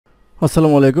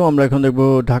আসসালামু আলাইকুম। আমরা এখন দেখব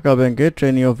ঢাকা ব্যাংকে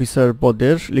ট্রেনি অফিসার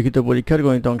পদের লিখিত পরীক্ষার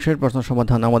গণিত অংশের প্রশ্ন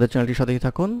সমাধান। আমাদের চ্যানেলটির সাথেই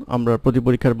থাকুন। আমরা প্রতি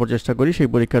পরীক্ষার পর চেষ্টা করি সেই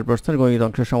পরীক্ষার প্রশ্নের গণিত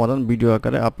অংশের সমাধান ভিডিও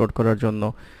আকারে আপলোড করার জন্য।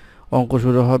 অঙ্ক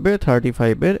শুরু হবে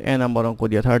 35 এর এ নাম্বার অঙ্ক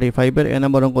দিয়ে। 35 এর এ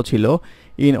নাম্বার অঙ্ক ছিল,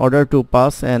 in order to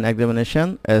pass an examination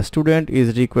a student is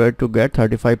required to get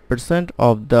 35%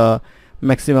 of the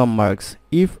maximum marks.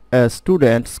 If a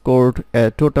student scored a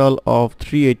total of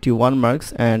 381 marks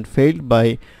and failed by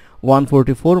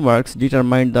 144 marks,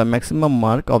 determine the maximum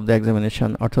mark of the examination.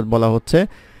 অর্থাৎ বলা হচ্ছে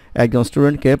একজন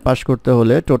স্টুডেন্টকে pass করতে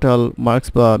হলে total marks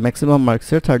বা maximum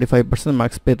মার্কসের 35%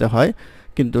 marks পেতে হয়,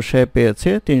 কিন্তু সে পেয়েছে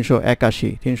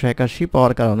 381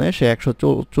 পাওয়ার কারণে সে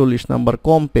 140 নাম্বার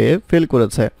কম পেয়ে ফেল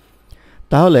করেছে।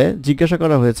 তাহলে জিজ্ঞাসা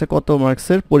করা হয়েছে কত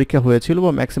মার্কসের পরীক্ষা হয়েছিল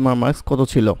বা ম্যাক্সিমাম মার্কস কত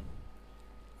ছিল।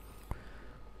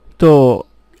 তো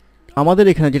আমাদের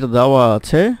এখানে যেটা দেওয়া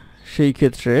আছে সেই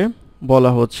ক্ষেত্রে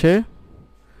বলা হচ্ছে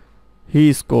he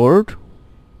scored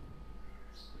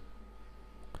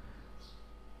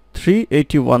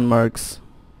 381 marks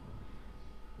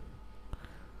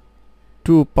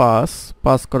to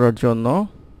pass করার জন্য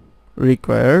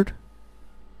required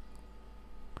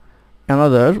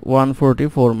another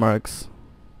 144 marks।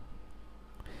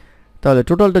 তাহলে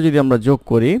টোটালটা যদি আমরা যোগ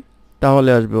করি তাহলে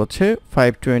আসবে হচ্ছে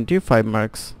 525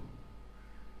 মার্কস।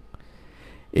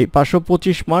 এই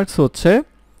 525 মার্কস হচ্ছে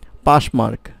পাস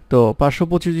মার্ক। তো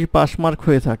 525 যদি পাস মার্ক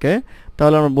হয়ে থাকে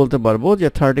তাহলে আমরা বলতে পারবো যে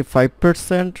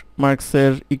 35%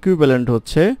 মার্কসের ইকুইভ্যালেন্ট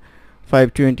হচ্ছে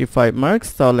 525 মার্কস।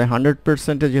 তাহলে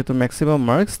 100% যেহেতু ম্যাক্সিমাম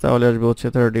মার্কস, তাহলে আসবে হচ্ছে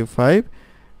 35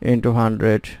 ইন্টু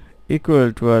 100 ইকুয়াল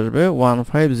টু আসবে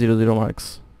 1500 মার্কস।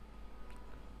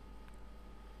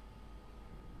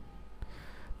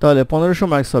 তাহলে 1500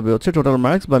 মার্কস হবে হচ্ছে টোটাল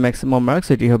মার্কস বা ম্যাক্সিমাম মার্কস।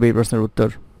 এটি হবে এই প্রশ্নের উত্তর।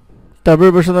 তারপর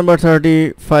প্রশ্ন নাম্বার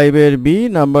 35 এর বি।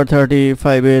 নাম্বার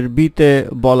 35 এর বিতে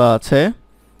বলা আছে,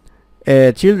 এ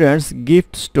children's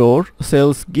gift store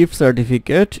sales gift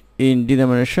certificate in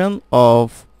denomination of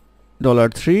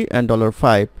 $3 and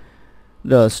 $5.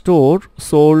 The store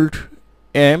sold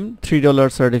M $3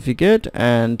 certificate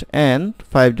and N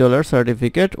 $5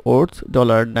 certificate worth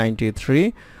 $93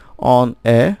 on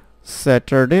a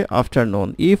Saturday afternoon.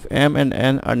 If M and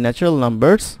N are natural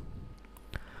numbers,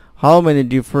 how many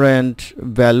different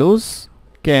values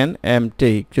can M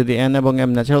take? যদি n এবং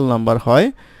m natural number হয়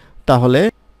তাহলে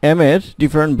m এর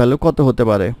different value কত হতে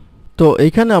পারে। তো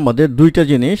এইখানে আমাদের দুইটা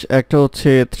জিনিস, একটা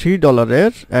হচ্ছে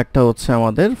 $3 একটা হচ্ছে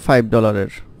আমাদের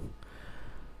 $5।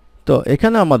 তো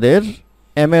এখানে আমাদের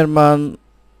m এর মান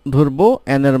ধরবো,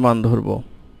 n এর মান ধরবো।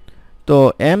 তো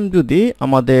m যদি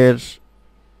আমাদের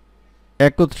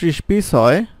 31 পিস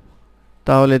হয়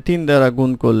তাহলে 3 দ্বারা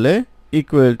গুণ করলে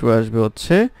ইকুয়াল টু আসবে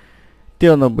হচ্ছে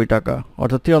 93 টাকা,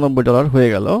 অর্থাৎ $93 হয়ে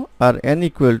গেল। আর n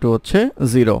ইকুয়াল টু হচ্ছে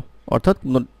 0, অর্থাৎ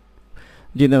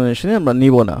ডিনোমিনেশনে আমরা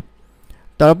নিব না।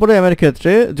 তারপরে m এর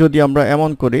ক্ষেত্রে যদি আমরা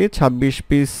এমন করি 26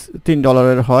 পিস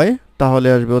 $3 হয় তাহলে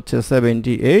আসবে হচ্ছে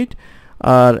 78।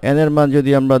 আর n এর মান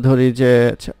যদি আমরা ধরি যে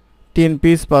 3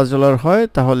 পিস $5 হয়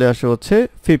তাহলে আসে হচ্ছে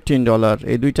 $15।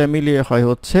 এই দুইটা মিলিয়ে হয়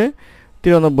হচ্ছে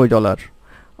 $93।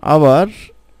 আবার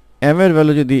m এর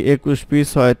ভ্যালু যদি 21 পিস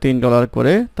হয় $3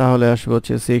 করে তাহলে আসবে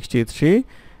হচ্ছে 63।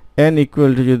 n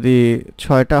ইকুয়াল টু যদি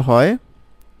 6টা হয়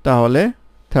তাহলে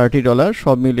 $30,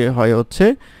 সব মিলিয়ে হয় হচ্ছে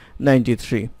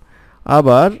 93।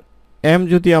 আবার m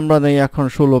যদি আমরা নেই এখন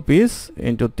 16 পিস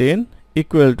ইন্টু 3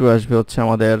 ইকুয়াল টু আসবে হচ্ছে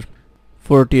আমাদের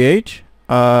 48।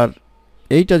 আর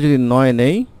এইটা যদি 9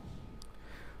 নেই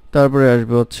তারপরে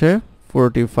আসবে হচ্ছে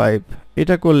 45,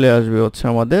 এটা করলে আসবে হচ্ছে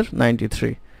আমাদের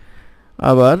 93।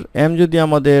 আবার m যদি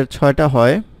আমাদের 6টা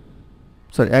হয়,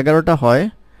 সরি 11টা হয়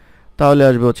তাহলে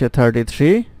আসবে হচ্ছে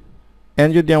 33। n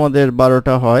যদি আমাদের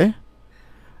 12টা হয়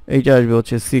এইটা আসবে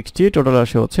হচ্ছে 60, টোটাল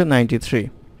আসে হচ্ছে 93।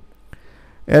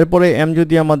 এরপরে m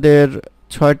যদি আমাদের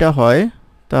 6টা হয়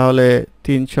তাহলে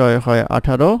 3 6 হয়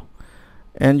 18।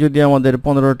 n যদি আমাদের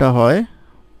 15টা হয়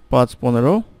 5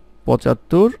 15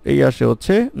 75, এই আসে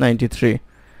হচ্ছে 93।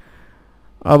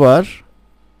 আবার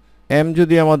m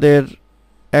যদি আমাদের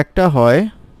একটা হয়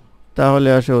তাহলে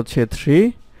আসে হচ্ছে 3।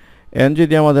 n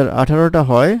যদি আমাদের 18টা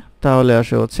হয় তাহলে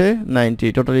আসে হচ্ছে 90,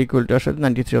 টোটাল ইকুয়াল টু আসে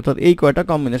 93। অর্থাৎ এই কয়টা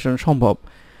কম্বিনেশন সম্ভব।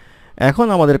 এখন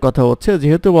আমাদের কথা হচ্ছে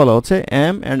যেহেতু বলা হচ্ছে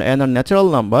m and n R natural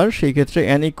number, সেই ক্ষেত্রে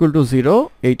n ইকুয়াল টু 0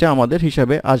 এইটা আমাদের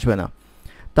হিসাবে আসবে না।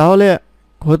 তাহলে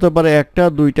হতে পারে 1টা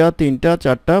 2টা 3টা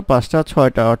 4টা 5টা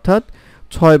 6টা, অর্থাৎ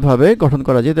 6 ভাবে গঠন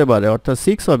করা যেতে পারে। অর্থাৎ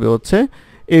 6 হবে হচ্ছে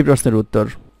এই প্রশ্নের উত্তর।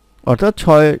 অর্থাৎ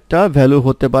 6টা ভ্যালু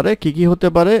হতে পারে। কি কি হতে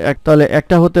পারে? তাহলে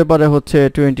একটা হতে পারে হচ্ছে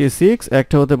 26,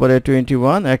 একটা হতে পারে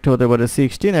 21, একটা হতে পারে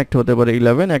 16, একটা হতে পারে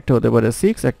 11, একটা হতে পারে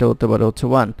 6, একটা হতে পারে হচ্ছে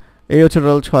 1। এই হচ্ছে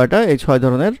টোটাল 6টা। এই 6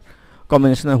 ধরনের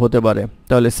কম্বিনেশনে হতে পারে।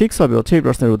 তাহলে 6 হবে হচ্ছে এই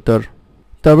প্রশ্নের উত্তর।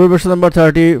 তারপর প্রশ্ন নাম্বার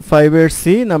 35 এর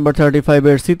সি, নাম্বার 35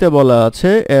 এর সিতে বলা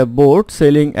আছে a boat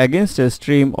selling against A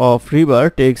stream of river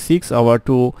take 6 hour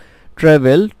to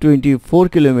travel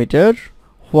 24 kilometre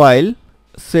while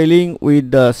sailing with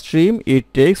the stream it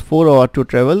takes 4 hours to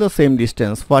travel the same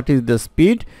distance. What is the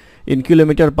speed in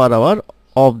kilometer per hour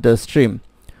of the stream?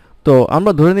 তো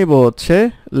আমরা ধরে নিব হচ্ছে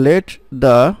let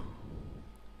the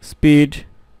speed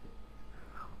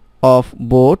of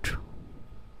boat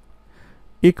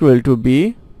equal to b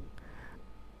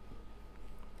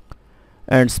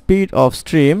and speed of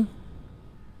stream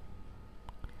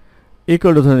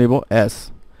equal to ধরে নিব s.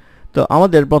 তো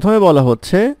আমাদের প্রথমে বলা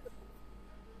হচ্ছে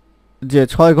যে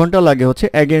 6 ঘন্টা লাগে হচ্ছে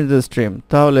against the stream,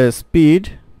 তাহলে speed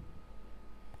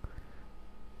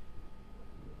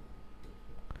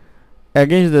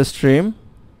against the stream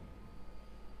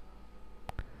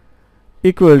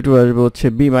equal to আসবে হচ্ছে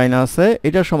b মাইনাস a,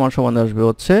 এটা সমান সমান আসবে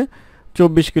হচ্ছে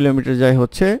 24 কিলোমিটার যায়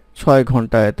হচ্ছে 6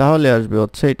 ঘন্টায়, তাহলে আসবে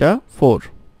হচ্ছে এটা 4।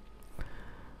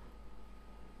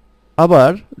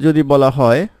 আবার যদি বলা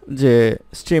হয় যে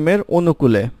স্ট্রিমের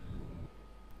অনুকূলে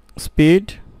speed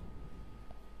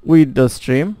with the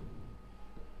stream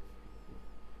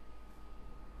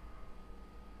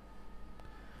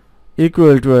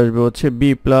equal to আসবে হচ্ছে b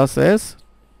plus s,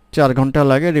 4 ঘন্টা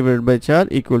লাগে ডিভাইডেড বাই 4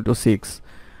 equal to 6,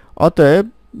 অতএব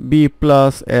b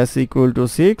plus s equal to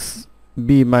 6, b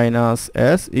minus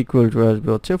s equal to আসবে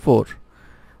হচ্ছে 4।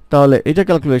 তাহলে এটা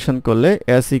ক্যালকুলেশন করলে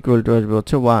s equal to আসবে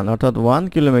হচ্ছে 1, অর্থাৎ 1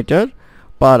 কিলোমিটার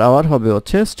পার আওয়ার হবে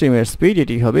হচ্ছে স্ট্রিমের স্পিড।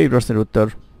 এটি হবে এই প্রশ্নের উত্তর।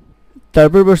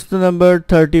 তারপর প্রশ্ন নাম্বার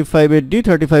 35 এর ডি,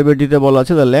 35 এর ডিতে বলা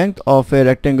আছে the length of A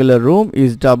rectangular room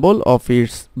is double of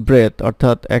its breadth,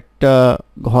 অর্থাৎ একটা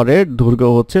ঘরের দৈর্ঘ্য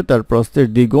হচ্ছে তার প্রস্থের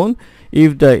দ্বিগুণ।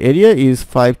 If the area is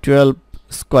 512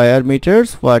 square metres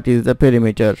what is the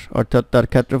perimeter, অর্থাৎ তার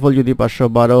ক্ষেত্রফল যদি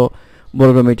 512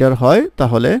 বর্গমিটার হয়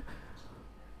তাহলে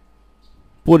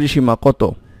পরিসীমা কত।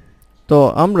 তো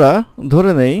আমরা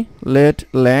ধরে নেই লেট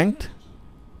লেংথ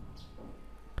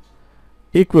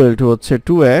ইকুয়াল টু হচ্ছে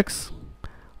 2x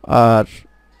R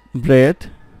breadth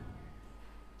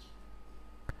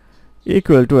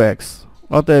equal to x,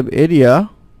 অতএব এরিয়া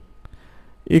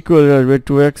ইকুয়াল আসবে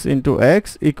 2x into x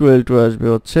equal to আসবে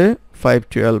হচ্ছে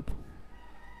 512,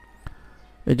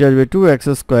 এটা আসবে 2x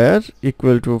স্কোয়ার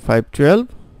ইকুয়াল টু 512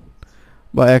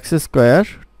 বা x square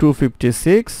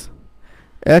 256,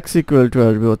 x equal to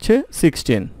আসবে হচ্ছে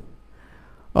 16,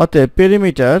 অতএব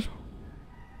পেরিমিটার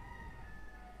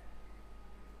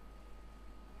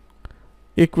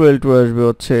ইকুয়াল টু আসবে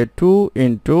হচ্ছে 2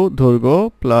 ইন্টু দৈর্ঘ্য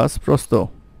প্লাস প্রস্থ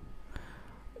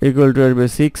ইকুয়াল টু আসবে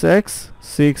 6x,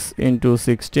 6 ইন্টু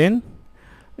 16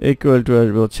 ইকুয়াল টু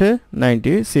আসবে হচ্ছে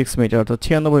 96 মিটার, অর্থাৎ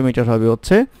 96 মিটার হবে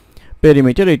হচ্ছে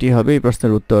পেরিমিটার। এটি হবে এই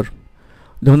প্রশ্নের উত্তর।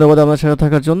 ধন্যবাদ আপনার সাথে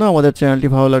থাকার জন্য। আমাদের চ্যানেলটি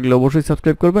ভালো লাগলে অবশ্যই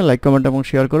সাবস্ক্রাইব করবেন, লাইক কমেন্ট এবং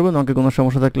শেয়ার করবেন। আমাকে কোনো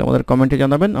সমস্যা থাকলে আমাদের কমেন্টে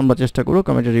জানাবেন, আমরা চেষ্টা করব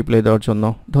কমেন্টে রিপ্লাই দেওয়ার জন্য।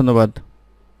 ধন্যবাদ।